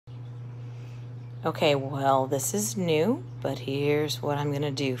Okay, well, this is new, but here's what I'm gonna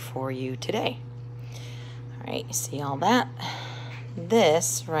do for you today. All right, you see all that?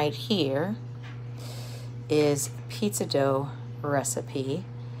 This right here is pizza dough recipe,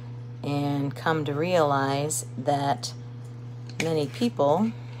 and come to realize that many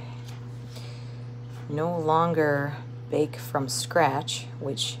people no longer bake from scratch,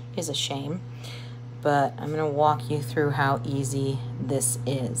 which is a shame, but I'm gonna walk you through how easy this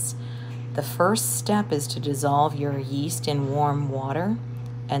is. The first step is to dissolve your yeast in warm water,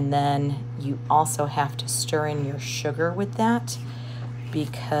 and then you also have to stir in your sugar with that,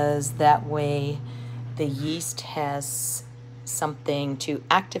 because that way the yeast has something to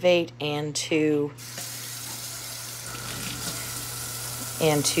activate and to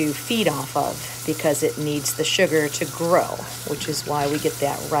feed off of, because it needs the sugar to grow, which is why we get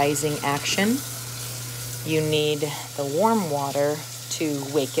that rising action. You need the warm water to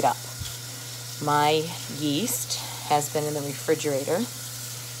wake it up. My yeast has been in the refrigerator.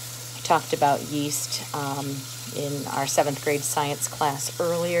 I talked about yeast in our 7th grade science class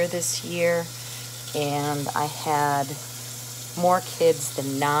earlier this year, and I had more kids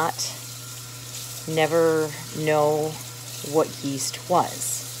than not never know what yeast was.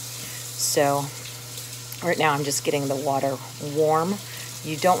 So right now I'm just getting the water warm.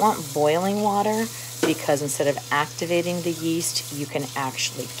 You don't want boiling water, because instead of activating the yeast, you can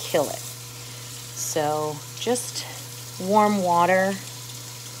actually kill it. So just warm water,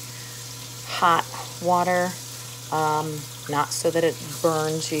 hot water, not so that it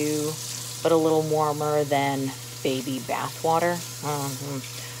burns you, but a little warmer than baby bath water.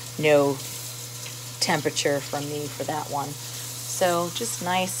 No temperature from me for that one. So just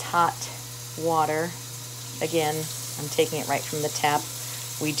nice hot water. Again, I'm taking it right from the tap.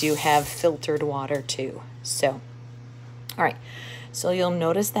 We do have filtered water too. So, all right. So you'll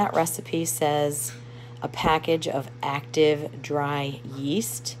notice that recipe says a package of active dry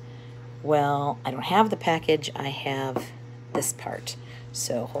yeast. Well, I don't have the package, I have this part.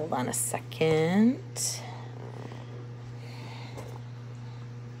 So hold on a second.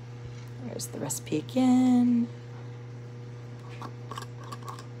 There's the recipe again. All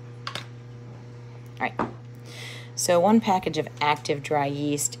right. So 1 package of active dry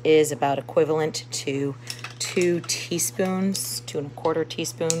yeast is about equivalent to 2 teaspoons, 2¼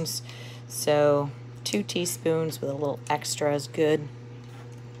 teaspoons. So 2 teaspoons with a little extra is good.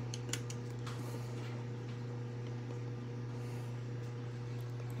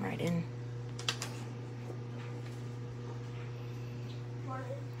 Right in.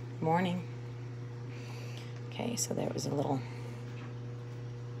 Morning. Okay, so there was a little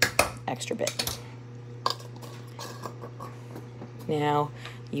extra bit. Now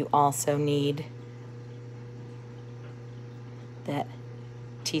you also need that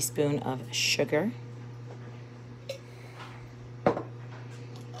teaspoon of sugar.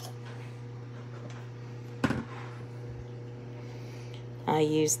 I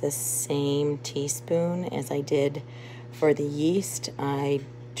use the same teaspoon as I did for the yeast. I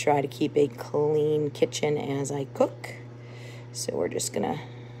try to keep a clean kitchen as I cook. So we're just gonna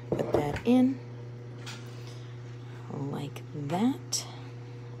put that in like that.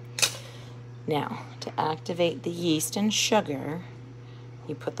 Now, to activate the yeast and sugar,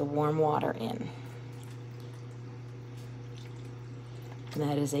 you put the warm water in. And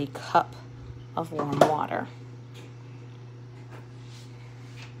that is a cup of warm water.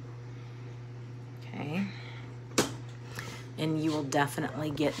 Okay. And you will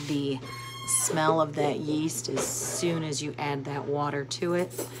definitely get the smell of that yeast as soon as you add that water to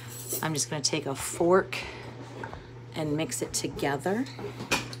it. I'm just going to take a fork and mix it together.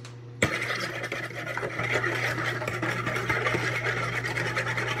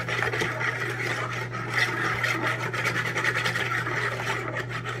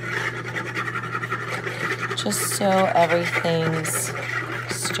 Just so everything's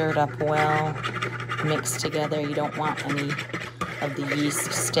stirred up well, mixed together. You don't want any of the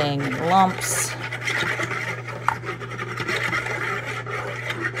yeast staying in lumps.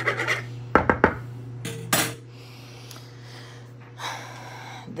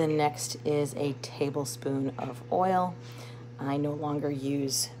 The next is a tablespoon of oil. I no longer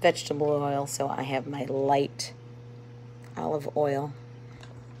use vegetable oil, so I have my light olive oil.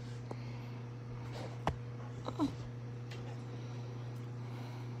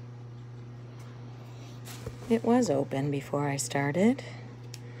 It was open before I started.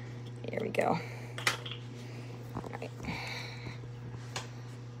 Here we go. All right.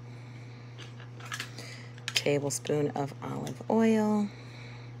 Tablespoon of olive oil.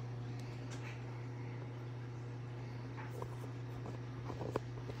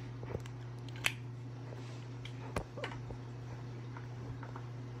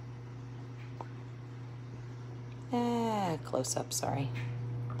 close up, sorry.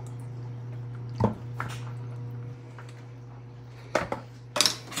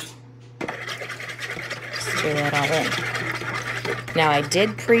 Stir that all in. Now I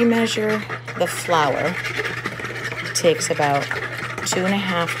did pre-measure the flour. It takes about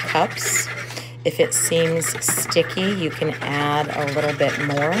 2.5 cups. If it seems sticky, you can add a little bit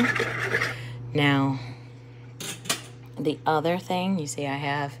more. Now, the other thing, you see I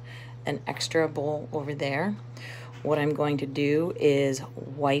have an extra bowl over there. What I'm going to do is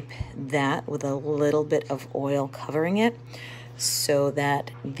wipe that with a little bit of oil covering it so that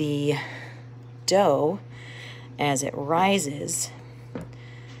the dough, as it rises,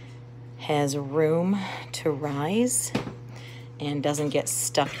 has room to rise and doesn't get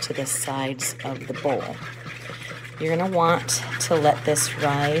stuck to the sides of the bowl. You're gonna want to let this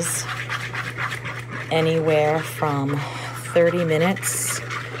rise anywhere from 30 minutes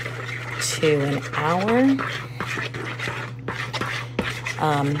to an hour.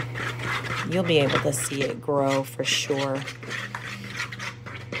 You'll be able to see it grow for sure.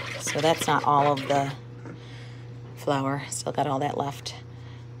 So that's not all of the flour, still got all that left.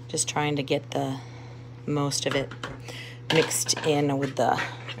 Just trying to get the most of it mixed in with the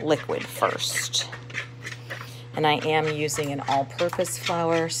liquid first. And I am using an all-purpose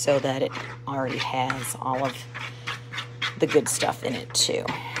flour so that it already has all of the good stuff in it too.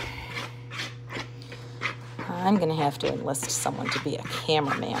 I'm gonna have to enlist someone to be a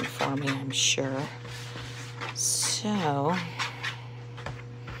cameraman for me, I'm sure. So,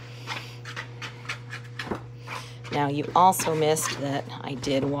 now you also missed that I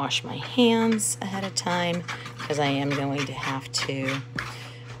did wash my hands ahead of time because I am going to have to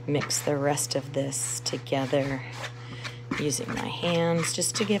mix the rest of this together using my hands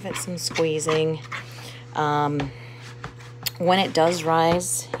just to give it some squeezing. When it does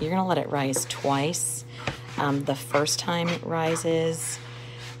rise, you're gonna let it rise twice. The first time it rises,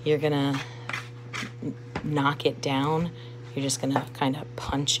 you're gonna knock it down. You're just gonna kind of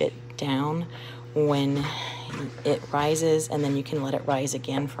punch it down when it rises, and then you can let it rise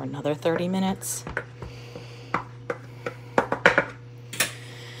again for another 30 minutes.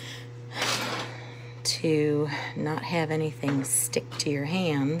 To not have anything stick to your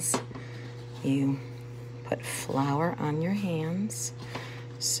hands, you put flour on your hands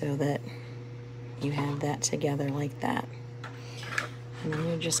so that you have that together like that. And then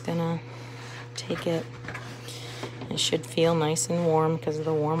you're just gonna take it. It should feel nice and warm because of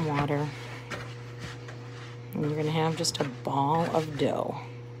the warm water. And you're gonna have just a ball of dough.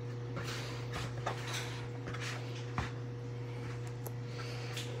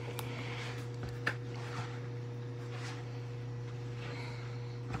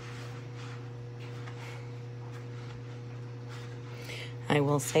 I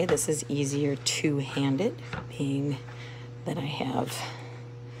will say this is easier two-handed, being that I have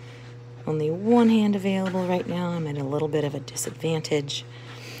only one hand available right now. I'm at a little bit of a disadvantage.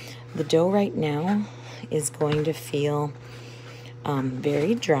 The dough right now is going to feel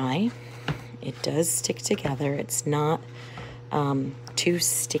very dry. It does stick together. It's not too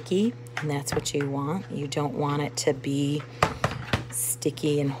sticky, and that's what you want. You don't want it to be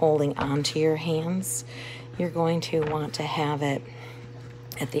sticky and holding onto your hands. You're going to want to have it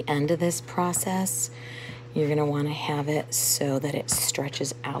at the end of this process. You're going to want to have it so that it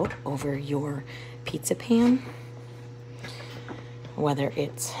stretches out over your pizza pan. Whether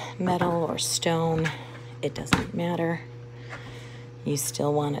it's metal or stone, it doesn't matter. You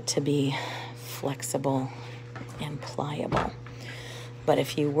still want it to be flexible and pliable. But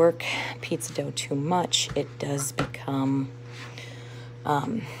if you work pizza dough too much, it does become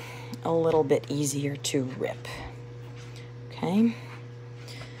a little bit easier to rip. Okay?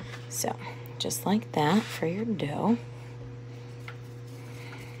 So, just like that for your dough.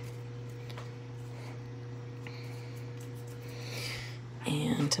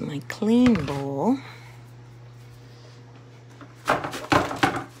 And to my clean bowl,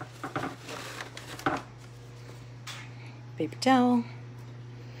 paper towel,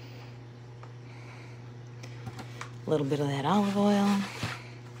 a little bit of that olive oil,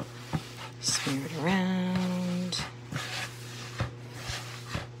 smear it around.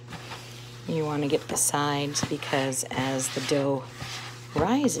 You want to get the sides because as the dough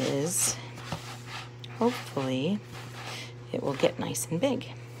rises, hopefully it will get nice and big.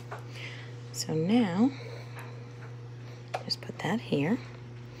 So now, just put that here,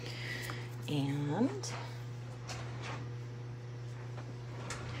 and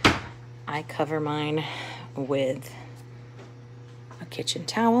I cover mine with a kitchen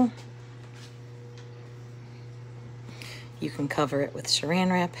towel. You can cover it with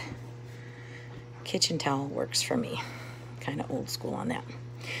saran wrap. Kitchen towel works for me. kind of old school on that.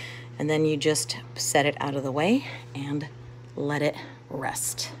 And then you just set it out of the way and let it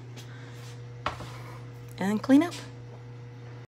rest. And then clean up.